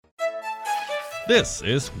This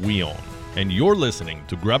is WION, and you're listening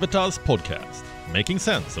to Gravitas podcast, making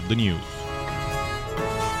sense of the news.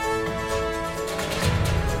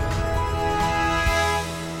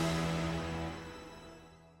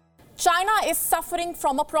 China is suffering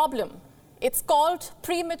from a problem. It's called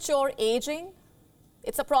premature aging.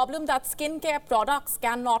 It's a problem that skincare products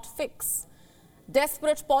cannot fix.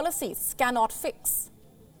 Desperate policies cannot fix.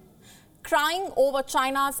 Crying over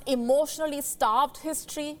China's emotionally starved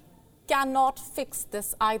history cannot fix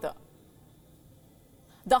this either.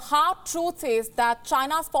 The hard truth is that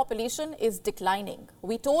China's population is declining.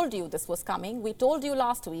 We told you this was coming. We told you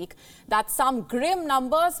last week that some grim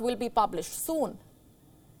numbers will be published soon.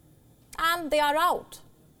 And they are out.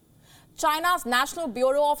 China's National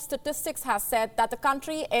Bureau of Statistics has said that the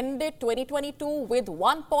country ended 2022 with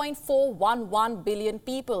 1.411 billion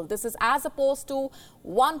people. This is as opposed to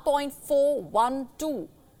 1.412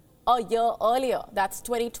 a year earlier. That's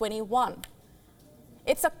 2021.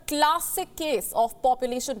 It's a classic case of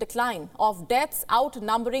population decline, of deaths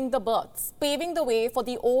outnumbering the births, paving the way for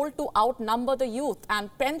the old to outnumber the youth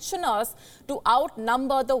and pensioners to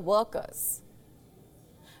outnumber the workers.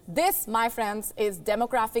 This, my friends, is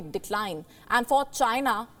demographic decline. And for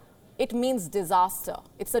China, it means disaster.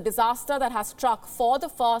 It's a disaster that has struck for the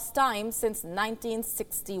first time since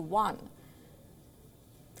 1961.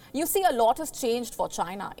 You see, a lot has changed for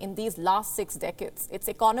China in these last 6 decades. Its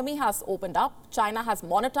economy has opened up. China has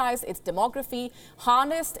monetized its demography,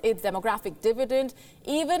 harnessed its demographic dividend,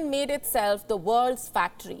 even made itself the world's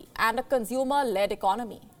factory and a consumer-led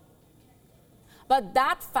economy. But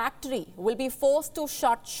that factory will be forced to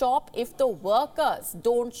shut shop if the workers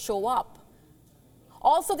don't show up.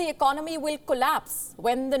 Also, the economy will collapse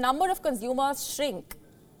when the number of consumers shrink.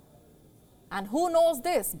 And who knows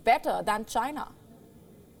this better than China?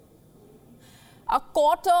 A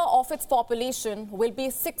quarter of its population will be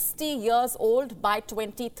 60 years old by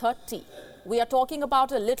 2030. We are talking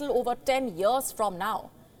about a little over 10 years from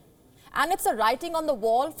now. And it's a writing on the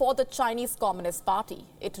wall for the Chinese Communist Party.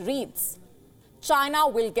 It reads, China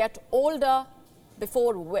will get older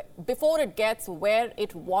before it gets where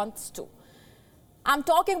it wants to. I'm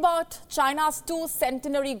talking about China's 2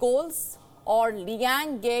 centenary goals, or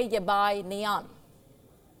Liang Ge Yebai Nian.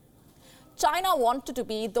 China wanted to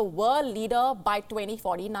be the world leader by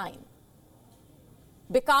 2049,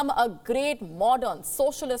 become a great modern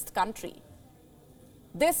socialist country.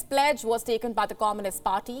 This pledge was taken by the Communist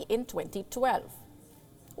Party in 2012.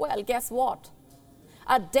 Well, guess what?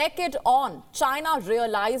 A decade on, China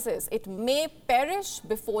realizes it may perish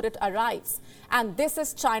before it arrives, and this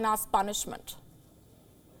is China's punishment.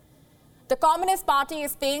 The Communist Party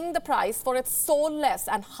is paying the price for its soulless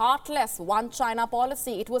and heartless One China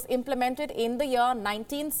policy. It was implemented in the year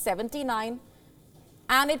 1979,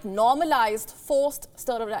 and it normalized forced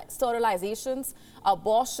sterilizations,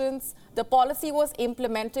 abortions. The policy was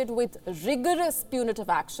implemented with rigorous punitive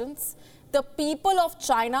actions. The people of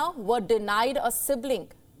China were denied a sibling,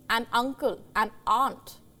 an uncle, an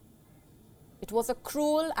aunt. It was a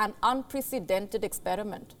cruel and unprecedented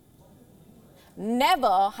experiment.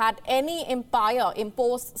 Never had any empire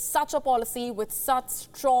imposed such a policy with such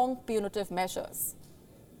strong punitive measures.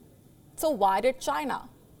 So why did China?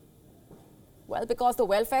 Well, because the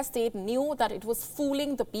welfare state knew that it was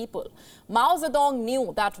fooling the people. Mao Zedong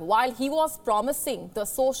knew that while he was promising the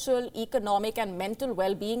social, economic, and mental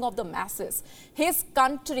well-being of the masses, his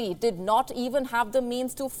country did not even have the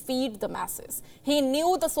means to feed the masses. He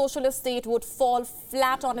knew the socialist state would fall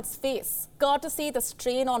flat on its face, courtesy the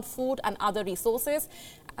strain on food and other resources,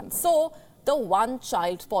 and so the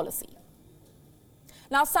one-child policy.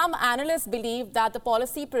 Now, some analysts believe that the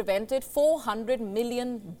policy prevented 400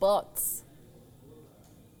 million births.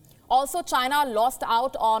 Also, China lost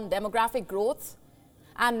out on demographic growth,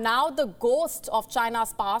 and now the ghost of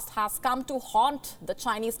China's past has come to haunt the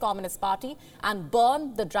Chinese Communist Party and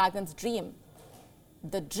burn the dragon's dream,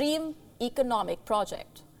 the dream economic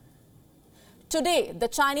project. Today, the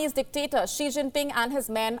Chinese dictator Xi Jinping and his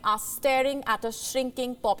men are staring at a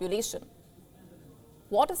shrinking population.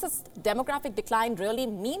 What does this demographic decline really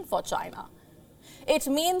mean for China? It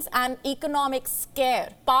means an economic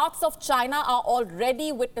scare. Parts of China are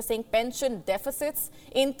already witnessing pension deficits.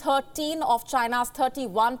 In 13 of China's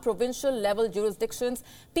 31 provincial level jurisdictions,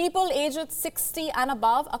 people aged 60 and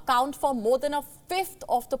above account for more than a fifth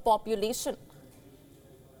of the population.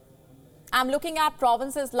 I'm looking at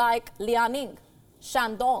provinces like Liaoning,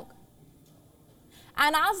 Shandong.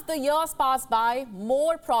 And as the years pass by,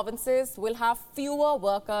 more provinces will have fewer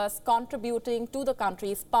workers contributing to the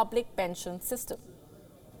country's public pension system.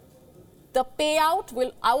 The payout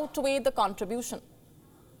will outweigh the contribution.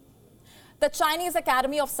 The Chinese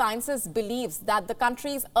Academy of Sciences believes that the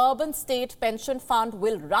country's urban state pension fund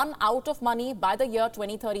will run out of money by the year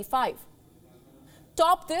 2035.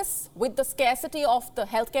 Top this with the scarcity of the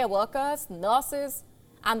healthcare workers, nurses,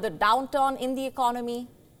 and the downturn in the economy.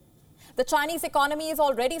 The Chinese economy is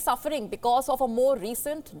already suffering because of a more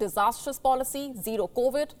recent disastrous policy, zero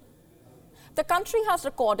COVID. The country has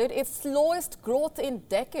recorded its slowest growth in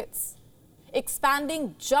decades,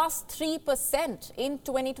 expanding just 3% in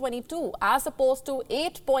 2022 as opposed to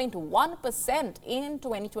 8.1% in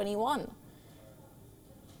 2021.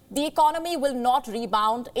 The economy will not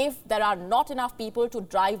rebound if there are not enough people to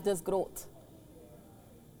drive this growth.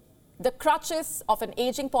 The crutches of an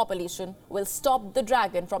aging population will stop the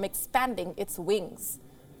dragon from expanding its wings.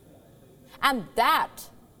 And that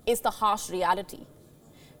is the harsh reality.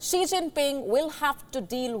 Xi Jinping will have to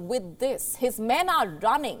deal with this. His men are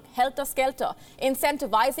running helter-skelter,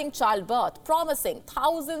 incentivizing childbirth, promising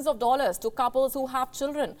thousands of dollars to couples who have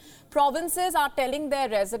children. Provinces are telling their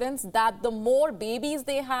residents that the more babies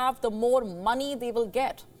they have, the more money they will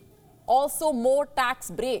get. Also, more tax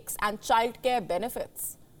breaks and childcare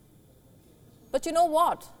benefits. But you know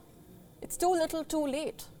what? It's too little too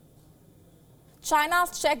late. China's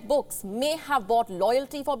checkbooks may have bought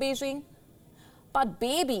loyalty for Beijing, but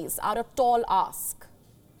babies are a tall ask.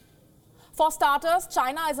 For starters,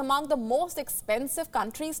 China is among the most expensive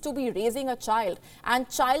countries to be raising a child, and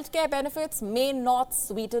childcare benefits may not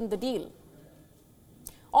sweeten the deal.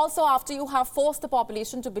 Also, after you have forced the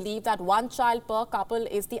population to believe that one child per couple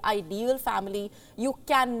is the ideal family, you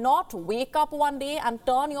cannot wake up one day and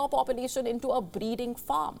turn your population into a breeding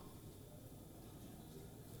farm.